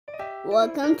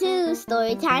Welcome to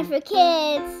Storytime for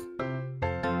Kids.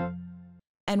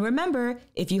 And remember,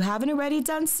 if you haven't already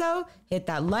done so, hit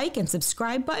that like and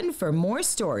subscribe button for more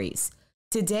stories.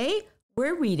 Today,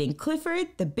 we're reading Clifford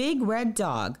the Big Red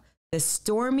Dog, the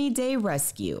Stormy Day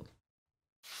Rescue.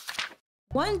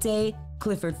 One day,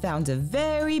 Clifford found a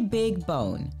very big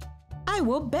bone. "I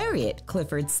will bury it,"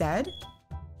 Clifford said.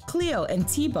 Cleo and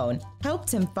T-Bone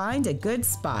helped him find a good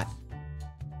spot.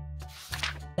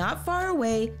 Not far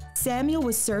away, Samuel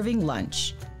was serving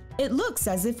lunch. "It looks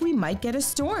as if we might get a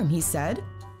storm," he said.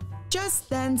 Just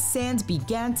then, sand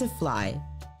began to fly.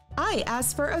 "I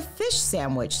asked for a fish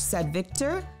sandwich," said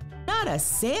Victor, "not a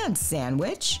sand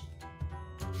sandwich."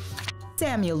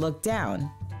 Samuel looked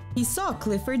down. He saw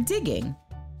Clifford digging.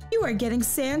 "You are getting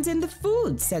sand in the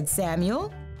food," said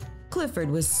Samuel.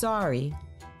 Clifford was sorry.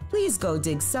 "Please go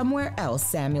dig somewhere else,"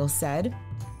 Samuel said.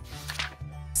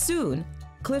 Soon,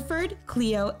 Clifford,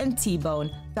 Cleo, and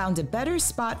T-Bone found a better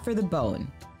spot for the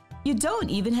bone. "You don't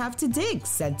even have to dig,"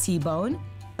 said T-Bone.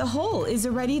 "The hole is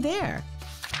already there."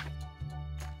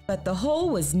 But the hole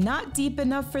was not deep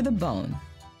enough for the bone.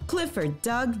 Clifford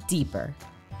dug deeper.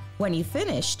 When he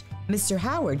finished, Mr.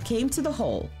 Howard came to the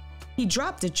hole. He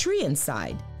dropped a tree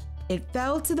inside. It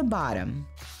fell to the bottom.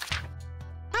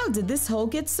 "How did this hole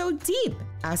get so deep?"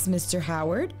 asked Mr.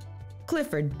 Howard.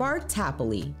 Clifford barked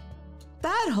happily.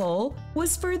 "That hole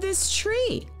was for this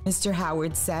tree," Mr.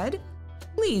 Howard said.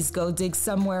 "Please go dig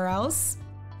somewhere else."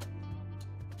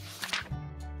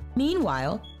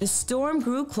 Meanwhile, the storm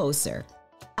grew closer.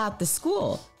 At the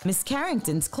school, Miss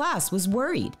Carrington's class was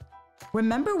worried.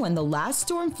 "Remember when the last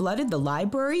storm flooded the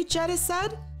library?" Jetta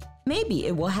said. "Maybe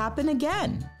it will happen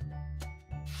again."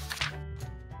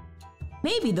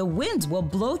 "Maybe the wind will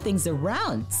blow things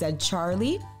around," said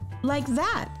Charlie. "Like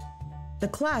that." The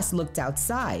class looked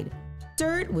outside.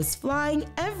 Dirt was flying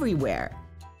everywhere.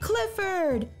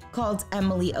 "Clifford!" called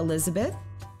Emily Elizabeth.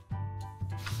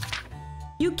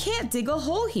 "You can't dig a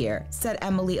hole here," said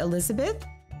Emily Elizabeth.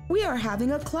 "We are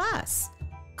having a class."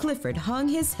 Clifford hung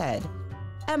his head.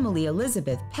 Emily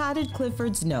Elizabeth patted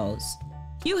Clifford's nose.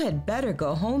 "You had better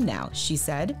go home now," she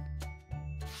said.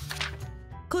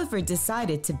 Clifford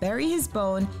decided to bury his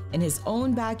bone in his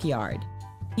own backyard.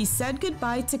 He said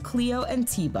goodbye to Cleo and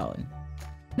T-Bone.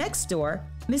 Next door,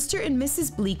 Mr. and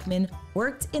Mrs. Bleakman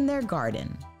worked in their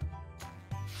garden.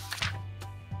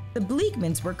 The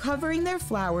Bleakmans were covering their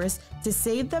flowers to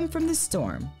save them from the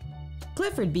storm.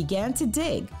 Clifford began to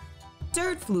dig.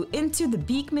 Dirt flew into the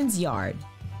Beekmans' yard.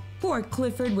 Poor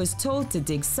Clifford was told to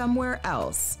dig somewhere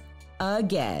else.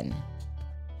 Again.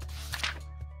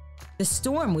 The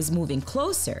storm was moving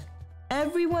closer.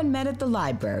 Everyone met at the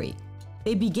library.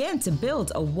 They began to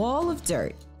build a wall of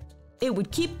dirt. It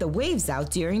would keep the waves out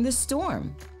during the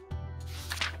storm.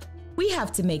 "We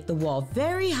have to make the wall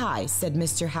very high," said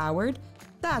Mr. Howard.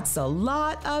 "That's a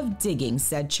lot of digging,"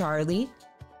 said Charlie.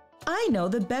 "I know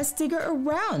the best digger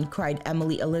around," cried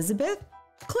Emily Elizabeth.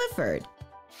 "Clifford."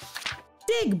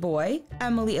 "Dig, boy,"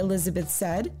 Emily Elizabeth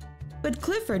said. But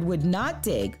Clifford would not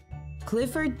dig.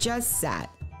 Clifford just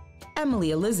sat. Emily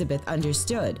Elizabeth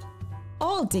understood.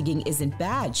 "All digging isn't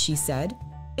bad," she said.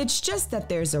 "It's just that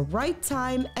there's a right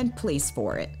time and place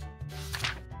for it."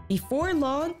 Before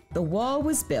long, the wall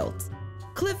was built.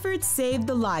 Clifford saved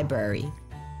the library.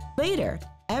 Later,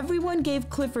 everyone gave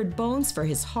Clifford bones for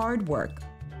his hard work.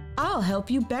 "I'll help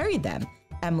you bury them,"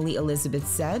 Emily Elizabeth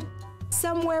said.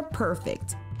 "Somewhere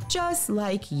perfect, just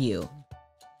like you."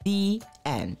 The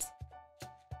end.